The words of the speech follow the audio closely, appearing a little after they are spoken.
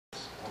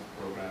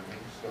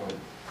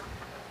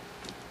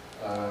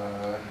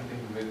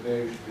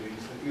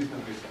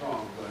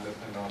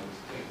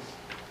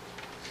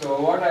So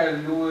what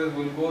I'll do is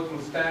we'll go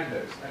through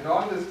standards, and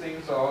all these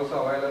things are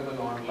also available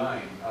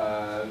online.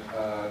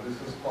 This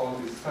is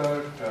called the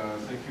CERT,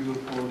 Secure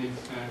Coding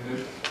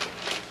Standard.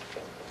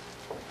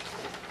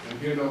 The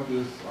head of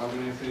this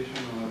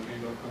organization or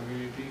kind of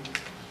community.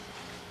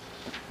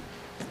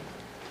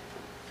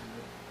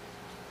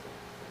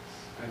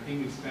 I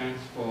think it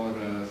stands for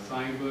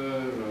Cyber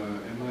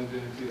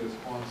Emergency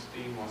Response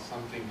Team or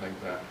something like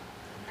that.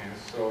 Okay,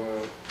 so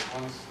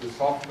once the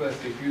software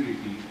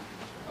security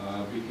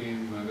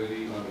became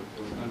very, or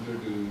was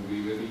considered to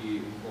be very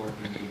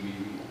important to be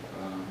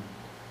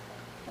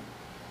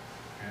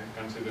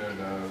considered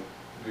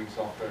doing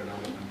software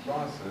development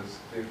process,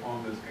 they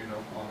formed this kind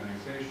of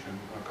organization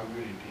or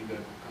community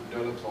that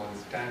develops all the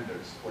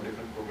standards for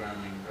different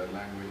programming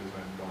languages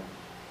and so on.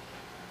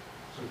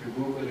 So if you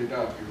Google it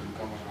up, you will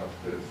come across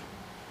this.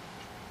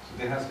 So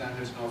they have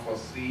standards now for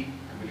C,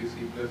 I believe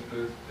C++,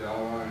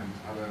 Java, and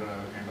other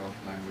kind of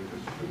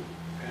languages too.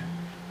 Okay?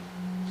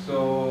 So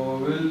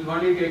we'll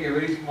only take a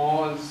very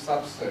small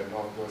subset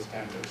of those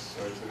standards.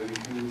 So it's a very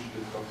huge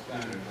list of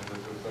standards, and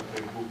there's a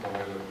separate book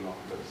available on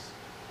this.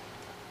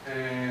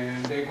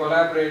 And they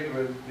collaborate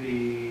with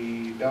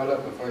the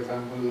developer. For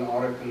example,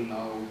 Oracle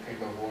now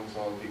kind of owns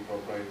all the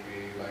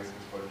proprietary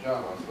license for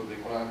Java. So they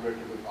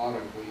collaborated with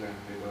Oracle and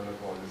they develop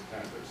all the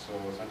standards. So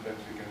sometimes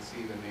you can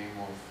see the name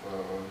of the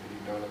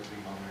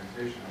developing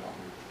organization along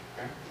with it.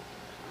 Okay?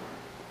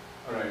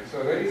 Alright, so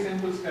a very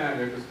simple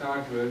standard to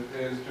start with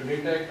is to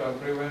detect or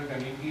prevent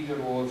an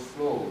integer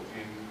overflow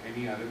in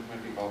any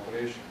arithmetic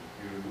operation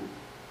you do.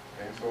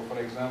 Okay? So for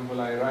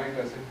example, I write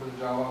a simple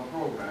Java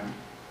program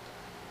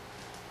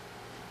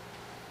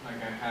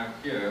like I have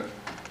here.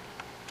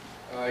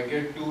 I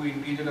get two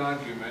integer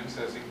arguments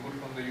as input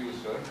from the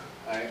user.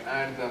 I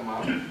add them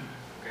up,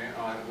 okay,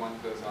 R1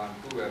 plus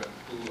R2, where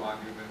two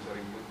arguments are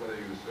input by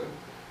the user,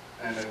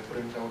 and I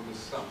print out the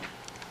sum.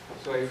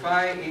 So if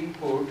I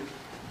input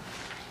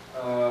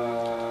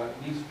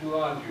these two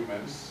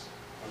arguments,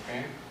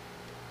 okay,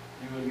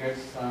 you will get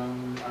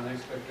some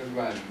unexpected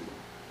value.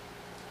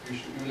 You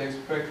will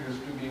expect this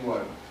to be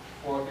what?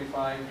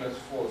 45 plus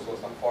 4, so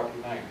some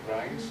 49,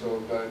 right?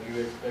 So you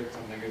expect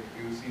some negative,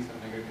 you see some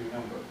negative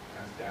number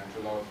as the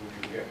actual output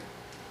you get.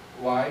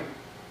 Why?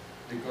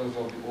 Because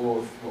of the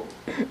overflow.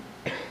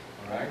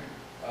 Alright?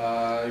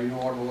 You know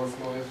what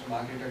overflow is from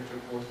architecture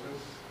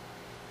courses?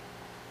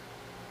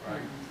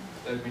 Right?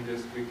 Let me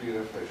just quickly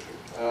refresh it.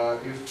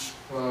 If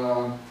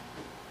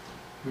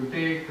you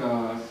take,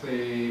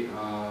 say,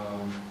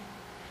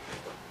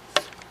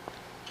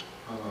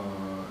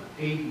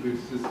 8-bit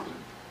system.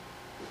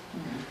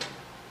 Okay.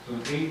 So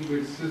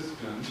 8-bit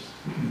systems,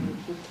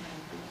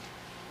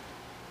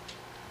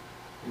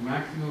 the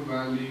maximum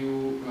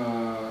value,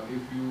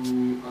 if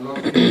you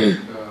allocate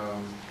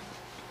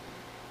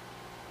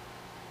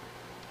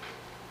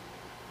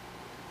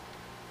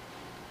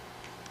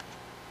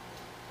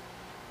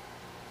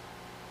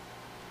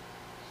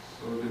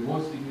so the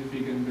most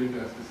significant bit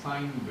as the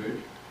sign bit,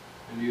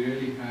 and you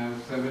really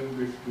have 7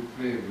 bits to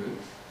play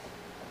with.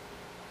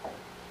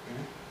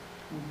 Okay.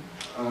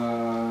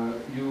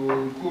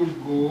 You could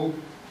go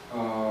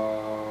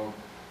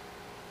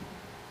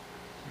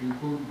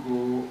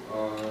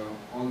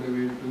all the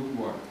way to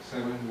what?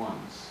 7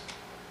 ones,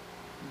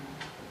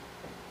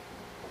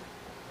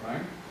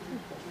 right?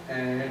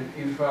 And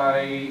if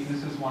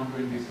this is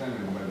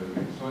 127 by the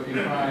way, so if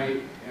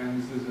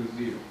and this is a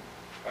 0,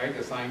 right?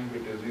 The sign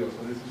bit is 0,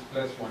 so this is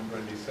plus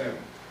 127.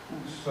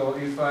 So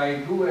if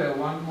I do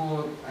one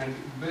more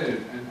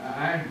bit and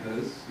add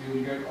this, you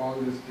will get all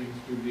these things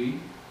to be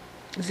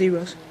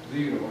zeros.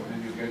 0,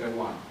 and you get a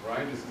 1,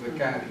 right? This is a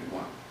carry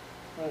 1.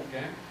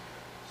 Okay?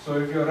 So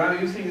if you're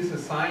using this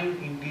as signed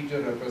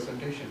integer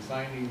representation,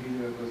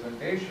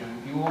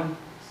 you won't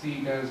see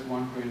it as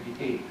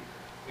 128.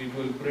 It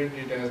will print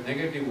it as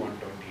negative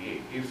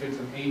 128 if it's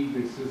an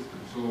 8-bit system.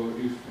 So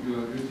if you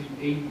are using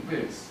 8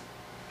 bits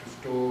to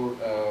store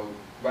a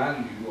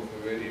value of a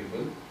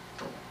variable,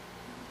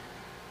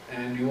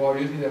 and you are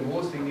using the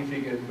most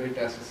significant bit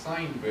as a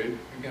signed bit,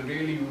 you can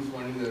really use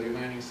only the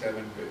remaining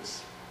 7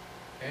 bits.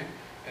 Okay?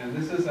 And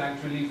this is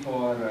actually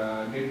for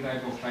data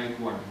type of type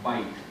what?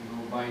 Byte. You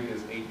know, byte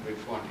is 8-bit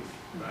quantity,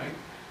 right?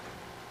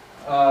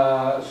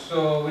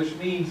 So which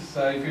means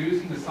if you're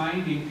using the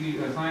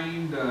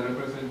signed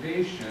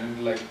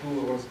representation, like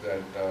 2 was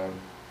that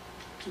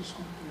 2's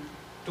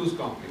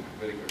complement,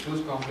 very good.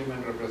 2's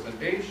complement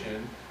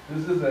representation.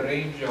 This is the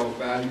range of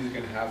values you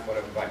can have for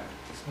a byte.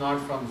 It's not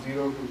from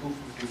 0 to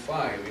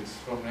 255. It's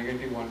from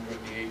negative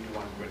 128 to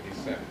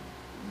 127,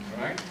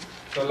 right?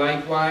 So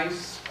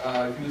likewise,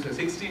 if you use a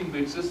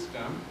 16-bit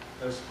system,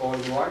 that's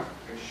called what?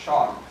 A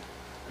short.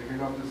 You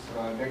heard of this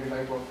data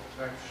type of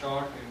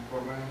short in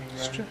programming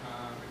in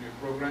your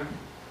program.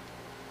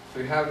 So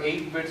you have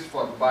 8 bits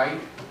for byte.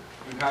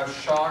 You have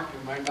short. You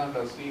might not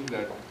have seen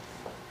that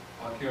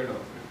or heard of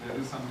it. There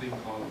is something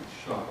called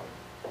short,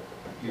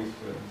 at least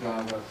for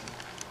Java.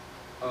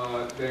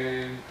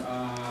 Then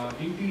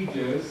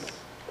integers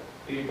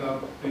take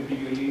up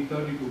typically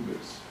 32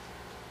 bits.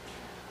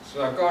 So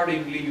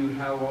accordingly, you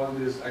have all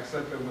this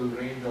acceptable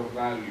range of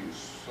values.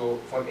 So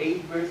for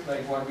 8 bits,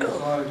 like what we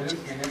saw, it is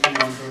negative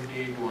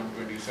 128 to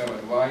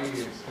 127. Y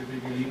is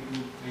typically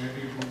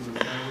negative 2 to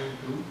the 7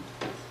 to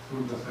 2 to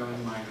the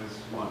 7 minus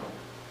 1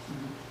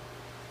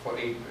 for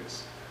 8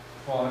 bits.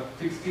 For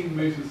 16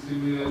 bits, it's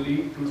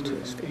similarly 2 to the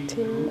 15 to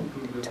 2 to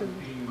the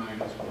 15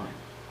 minus 1.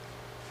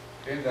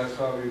 Okay, that's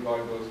how we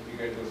got those. We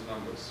get those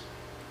numbers.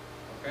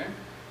 Okay,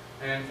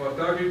 and for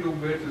 32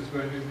 bits, it's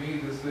going to be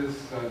this is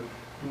 2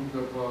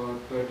 to the power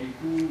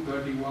 32,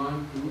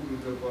 31, 2 to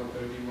the power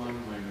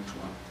 31 minus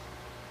 1.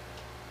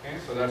 Okay,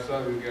 so that's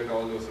how we get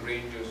all those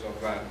ranges of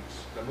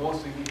values. The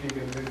most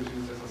significant bit is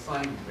used as a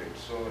sign bit,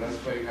 so that's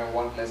why you have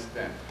 1 less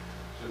than.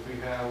 So if we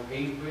have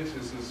 8 bits,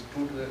 this is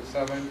 2 to the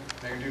 7,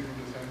 negative 2 to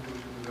the 7, 2 to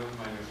the 7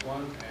 minus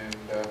 1, and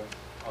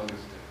all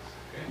these things.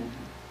 Okay.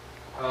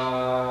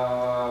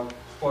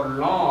 For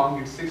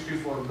long, it's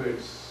 64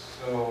 bits,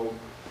 so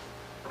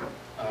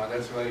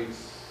that's why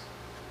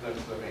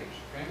that's the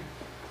range. Okay.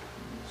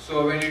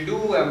 So when you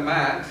do a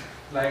math,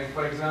 like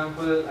for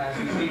example, as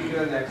you see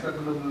here, the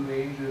acceptable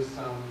range is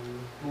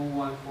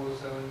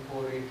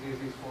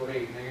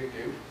 2147483648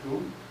 negative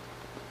to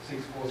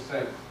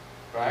 647,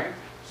 right?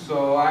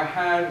 So I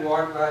had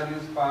what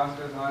values passed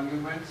as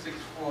argument? 6,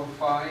 4,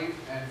 5,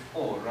 and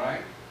 4,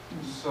 right?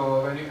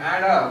 So when you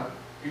add up,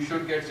 you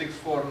should get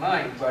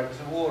 649, but it's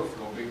an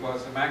overflow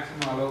because the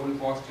maximum allowable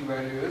positive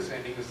value is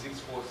ending with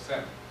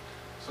 647.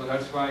 So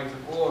that's why it's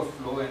an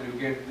overflow, and you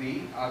get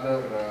the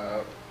other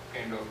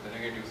kind of the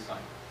negative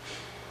sign.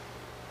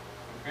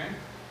 Okay?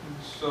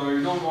 So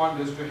you don't want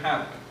this to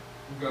happen,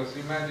 because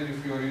imagine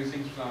if you are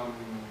using some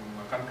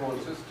control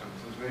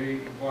systems, it's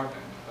very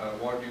important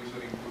what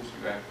user inputs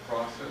you have to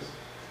process,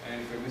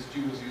 and if a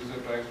mischievous user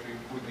tries to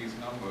input these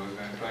numbers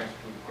and tries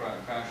to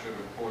crash a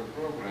whole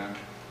program,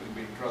 will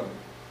be in trouble.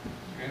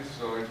 Okay?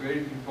 So it's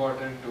very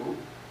important to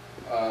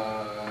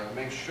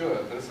make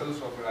sure the results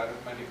of your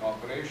arithmetic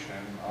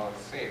operation are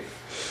safe.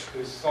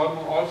 It's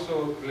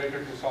also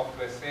related to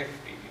software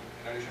safety.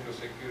 In addition to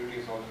security,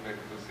 it's also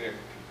related to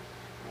safety.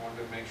 You want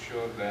to make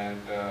sure that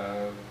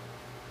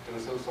the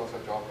results of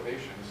such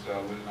operations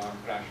will not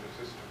crash the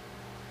system.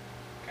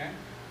 Okay?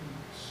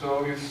 So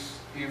if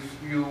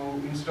you,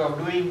 instead of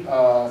doing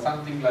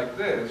something like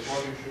this,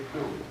 what you should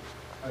do?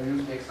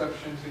 Use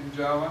exceptions in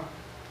Java,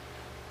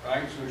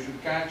 right? So you should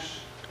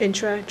catch. In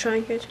try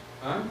catch?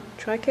 Huh?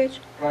 Try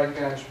catch? Try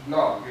catch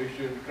block. You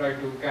should try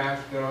to catch.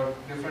 There are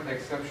different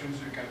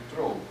exceptions you can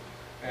throw.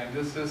 And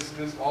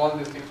all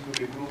these things could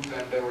be grouped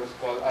under what is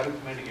called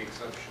arithmetic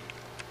exception.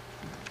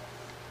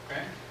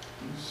 Okay?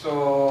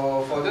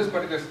 So for this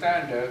particular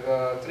standard,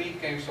 3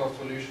 kinds of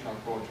solution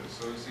approaches.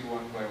 So we'll see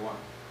one by one.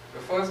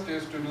 The first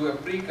is to do a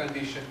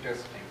precondition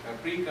testing. A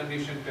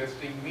precondition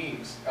testing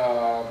means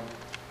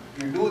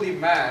you do the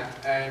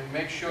math and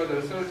make sure the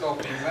result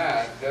of the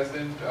math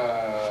doesn't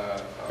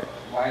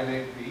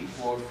violate the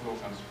overflow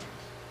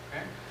constraints.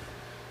 Okay?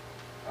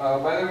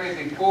 By the way,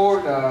 the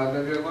code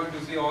that we are going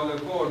to see, all the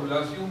code will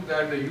assume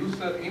that the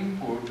user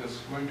input is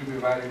going to be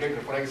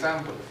validated. For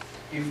example,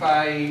 if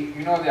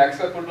the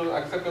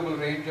acceptable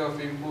range of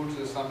inputs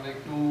is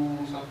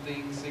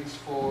something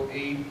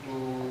 648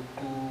 to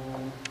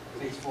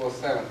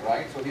 2647,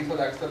 right? So these are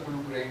the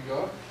acceptable range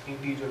of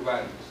integer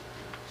values.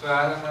 So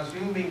as I'm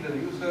assuming the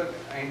user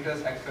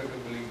enters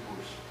acceptable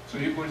inputs. So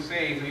you could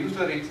say if the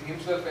user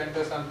himself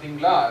enters something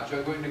large,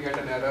 you're going to get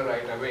an error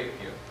right away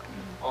here.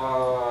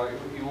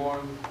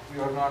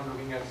 You are not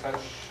looking at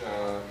such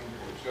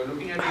inputs. You are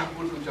looking at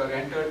inputs which are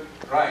entered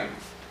right,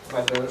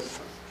 but the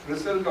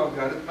result of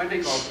the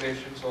arithmetic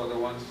operations are the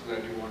ones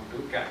that you want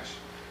to catch.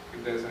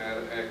 If there's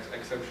an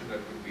exception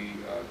that could be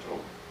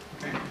thrown.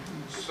 Okay?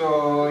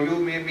 So you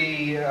may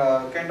be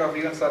kind of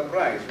even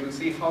surprised. We'll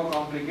see how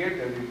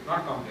complicated,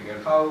 not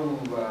complicated, how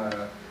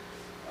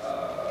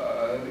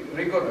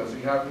rigorous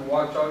you have to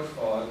watch out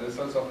for the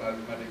results of an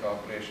arithmetic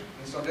operation.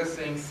 Instead of just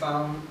saying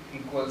sum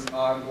equals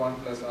R1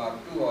 plus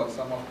R2 or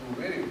sum of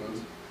 2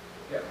 variables,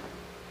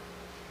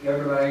 you have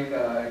to write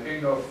a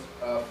kind of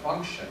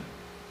function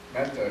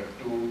method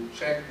to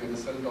check the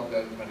result of the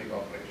arithmetic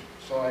operation.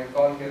 So I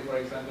call here, for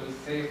example,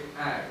 safe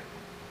add.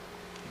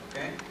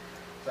 Okay?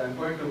 So I'm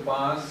going to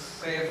pass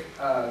safe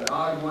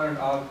R1 and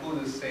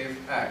R2 is safe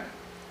add,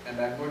 and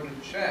I'm going to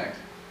check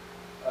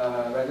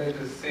whether it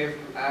is safe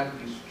to add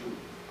these 2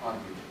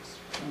 arguments.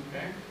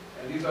 Okay?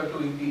 And these are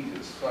 2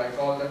 integers. So I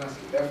call them as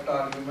the left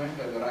argument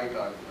and the right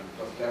argument,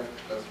 because left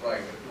plus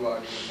right are 2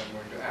 arguments I'm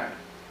going to add.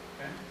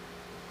 Okay?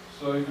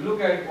 So if you look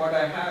at what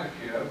I have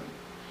here,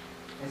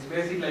 it's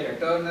basically like a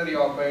ternary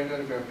operator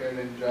if you have heard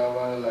in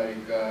Java,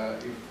 like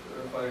if,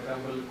 for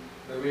example,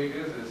 the way it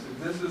is if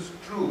this is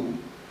true,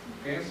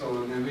 okay,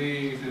 so the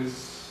way it is,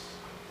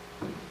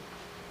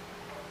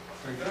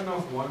 if I turn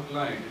off one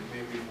line, it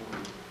may be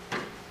moving.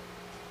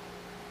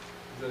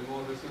 Is that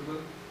more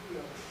visible?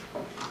 Yeah.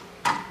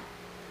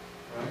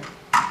 Right?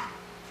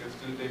 You can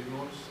still take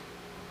notes.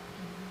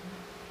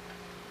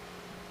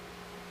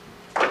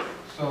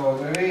 So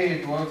the way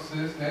it works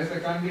is there's a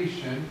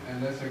condition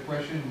and there's a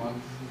question mark.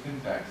 This is the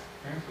syntax.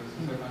 Okay? So this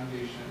is a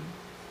condition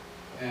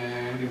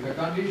And if the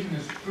condition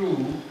is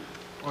true,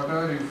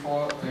 whatever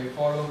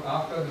follows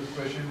after this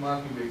question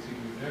mark will be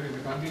executed. If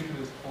the condition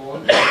is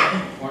false,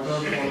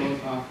 whatever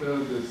follows after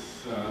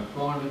this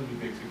colon will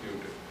be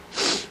executed.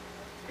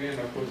 Okay, and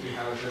of course you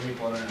have a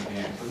semicolon at the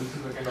end. So this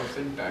is the kind of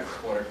syntax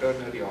for a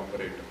ternary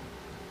operator.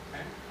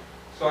 Okay.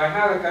 So I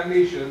have a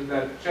condition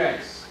that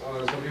checks.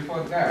 So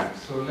before that,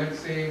 so let's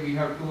say we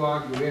have two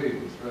arg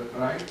variables,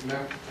 right,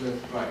 left plus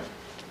right.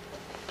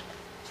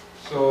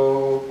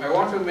 So I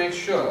want to make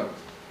sure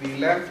the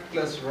left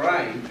plus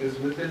right is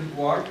within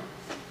what?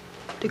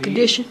 The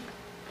condition?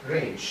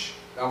 Range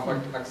of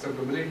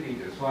acceptable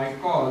integers. So I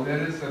call,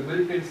 there is a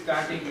built-in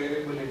static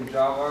variable in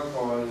Java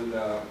called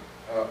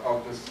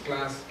of this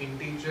class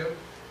integer.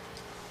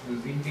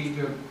 This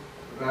integer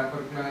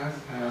wrapper class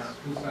has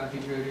two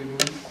static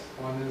variables.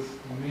 One is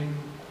min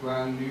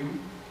value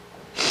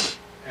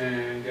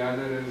and the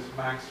other is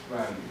max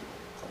value.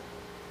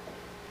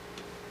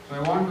 So I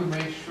want to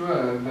make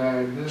sure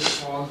that this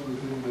falls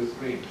within this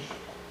range.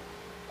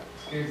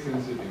 It's case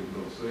sensitive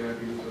though, so you have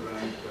to use the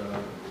right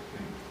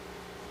thing.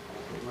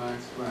 So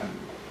max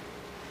value.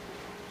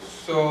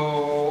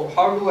 So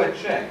how do I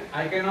check?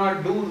 I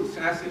cannot do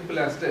as simple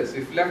as this.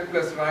 If left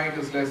plus right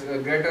is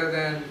greater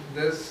than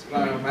this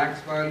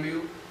max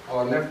value,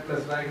 or left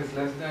plus right is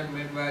less than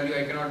min value,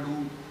 I cannot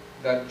do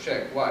that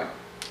check. Why?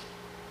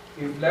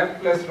 If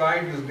left plus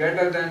right is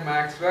greater than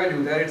max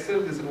value, there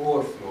itself is an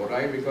overflow,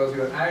 right? Because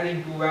you are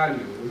adding two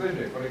values, isn't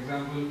it? For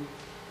example,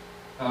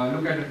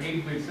 look at an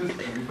 8-bit system.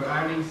 If you are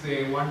adding,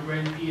 say,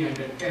 120 and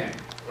a 10,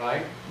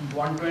 right?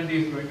 120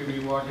 is going to be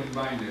what in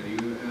binary?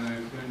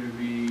 It's going to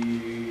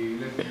be,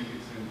 let's make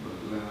it simple.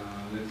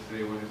 Let's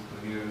say what is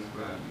the nearest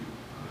value.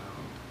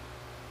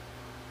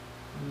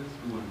 Let's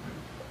do 120.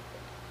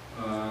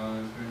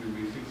 It's going to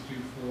be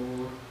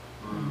 64,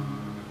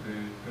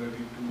 then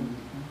 32.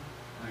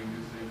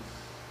 96,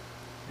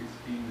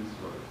 16 is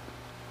what?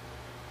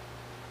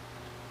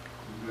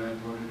 Is that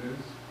what it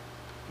is?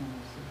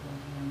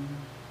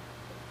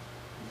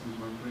 This is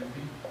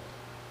 120.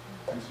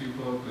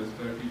 64 plus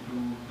 32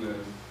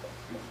 plus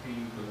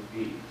 16 plus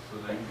 8.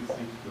 So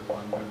 96 plus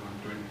 1 plus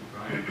 120,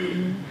 right?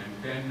 And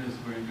 10 is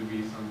going to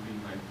be something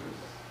like this.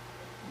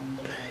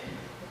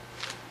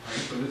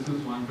 Right? So this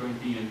is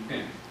 120 and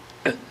 10.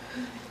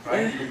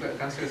 Right?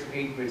 Consider an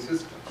 8-bit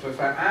system. So if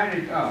I add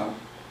it up,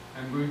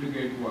 I'm going to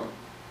get what?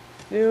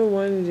 0,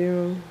 1,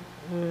 0,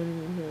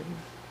 1.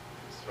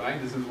 Right,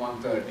 this is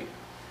 130.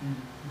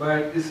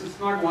 But this is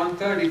not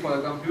 130 for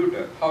the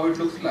computer. How it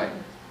looks like?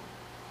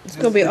 It's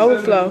going to be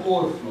overflow.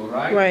 Overflow,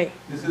 right? Right.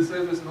 This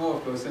itself is an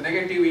overflow. It's a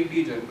negative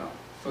integer now.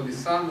 So the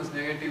sum is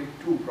negative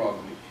 2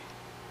 probably.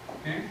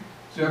 Okay?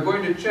 So you're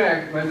going to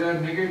check whether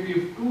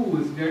negative 2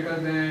 is greater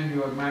than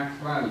your max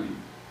value.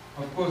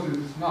 Of course it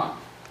is not.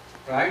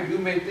 Right? You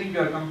may think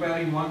you're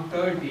comparing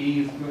 130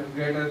 is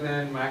greater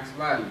than max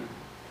value.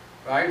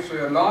 Right? So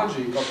your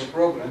logic of the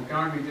program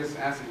cannot be just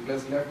as simple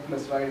as left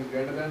plus right is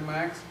greater than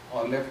max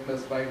or left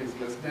plus right is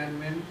less than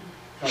min.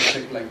 Can't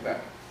check like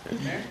that.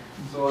 Okay?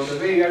 So the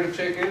way you have to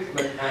check is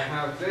like I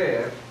have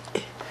there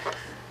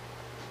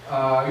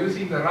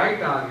using the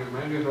right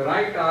argument. If the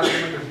right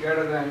argument is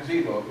greater than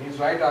 0, means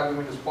right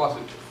argument is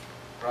positive.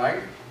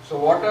 Right? So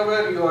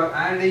whatever you are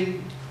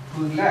adding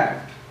to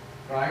left,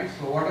 right?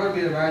 So whatever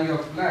be the value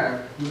of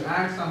left, you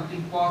add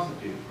something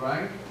positive,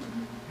 right?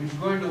 It's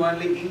going to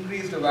only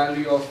increase the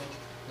value of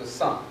the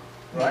sum,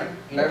 right?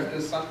 Left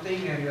is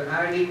something and you're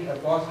adding a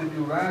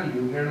positive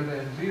value greater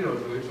than 0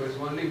 to it, so it's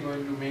only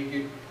going to make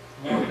it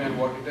more than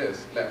what it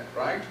is left,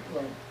 right?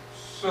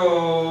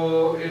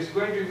 So it's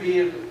going to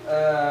be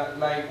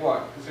like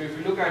what? So if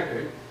you look at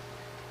it,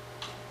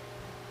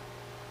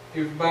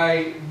 if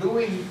by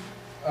doing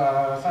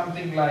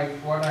something like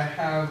what I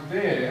have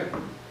there,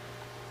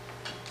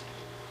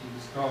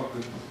 stop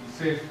with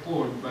safe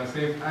code, by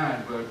safe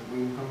add, but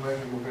we'll come back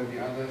and look at the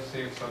other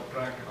safe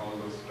subtract and all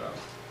those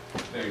stuff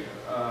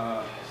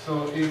later.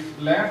 So if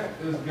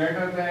left is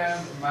greater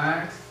than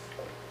max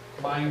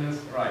minus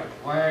right,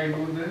 why I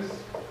do this?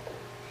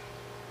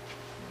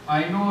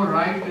 I know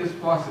right is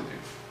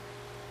positive,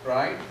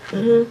 right?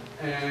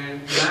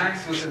 And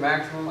max is the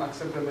maximum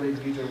acceptable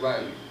integer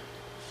value.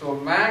 So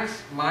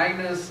max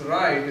minus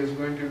right is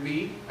going to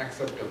be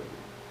acceptable.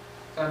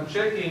 So I'm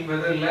checking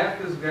whether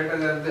left is greater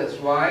than this.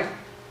 Why?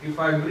 If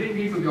I bring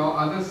it to the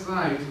other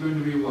side, it's going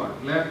to be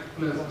what? Left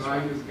plus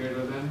right is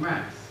greater than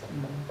max.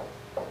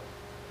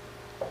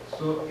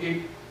 So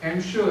it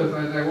ensures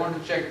that I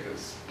want to check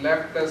this.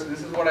 Left plus,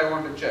 this is what I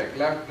want to check.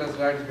 Left plus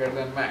right is greater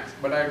than max.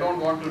 But I don't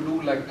want to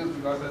do like this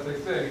because as I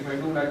said, if I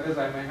do like this,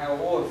 I may have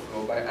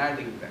overflow by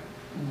adding them.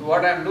 So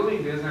what I'm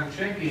doing is I'm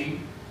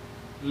checking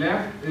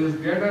left is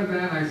greater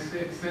than, I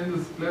send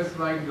this plus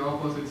right to the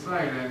opposite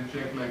side and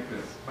check like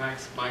this.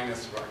 Max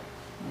minus right.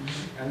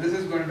 And this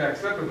is going to be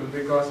acceptable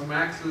because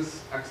max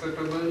is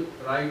acceptable,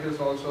 right is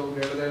also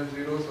greater than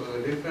 0, so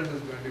the difference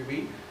is going to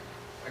be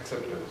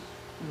acceptable.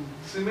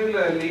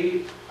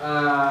 Similarly,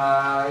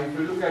 if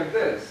you look at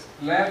this,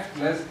 left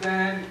less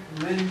than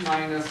min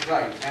minus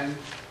right, and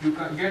you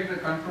can get the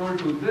control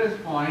to this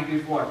point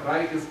if what?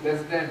 Right is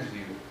less than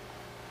 0.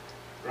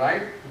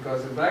 right?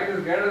 Because if right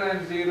is greater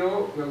than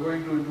 0, we are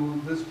going to do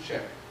this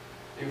check.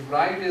 If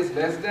right is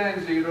less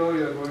than 0,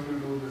 you are going to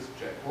do this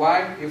check. Why?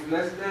 If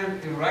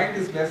right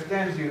is less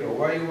than 0,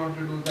 why you want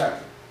to do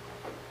that?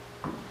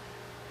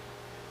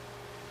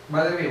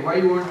 By the way, why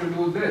you want to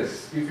do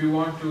this? If you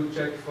want to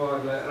check for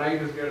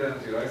right is greater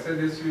than 0. I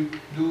said this you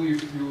do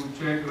if you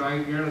check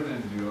right greater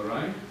than 0,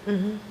 right?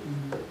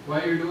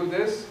 Why you do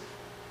this?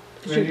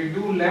 When you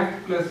do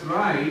left plus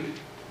right,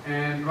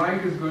 and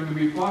right is going to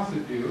be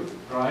positive,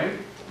 right?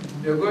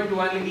 You're going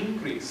to only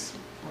increase.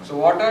 So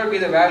whatever be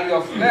the value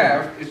of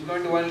left, it's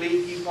going to only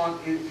keep on,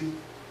 it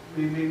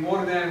will be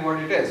more than what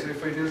it is. So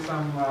if it is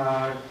some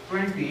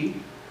 20,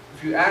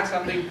 if you add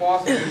something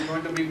positive, it's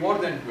going to be more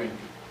than 20.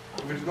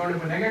 If it's going to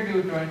be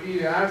negative 20,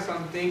 you add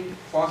something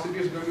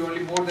positive, it's going to be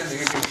only more than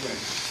negative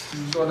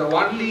 20. So the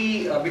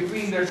only,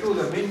 between the two,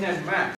 the min and max,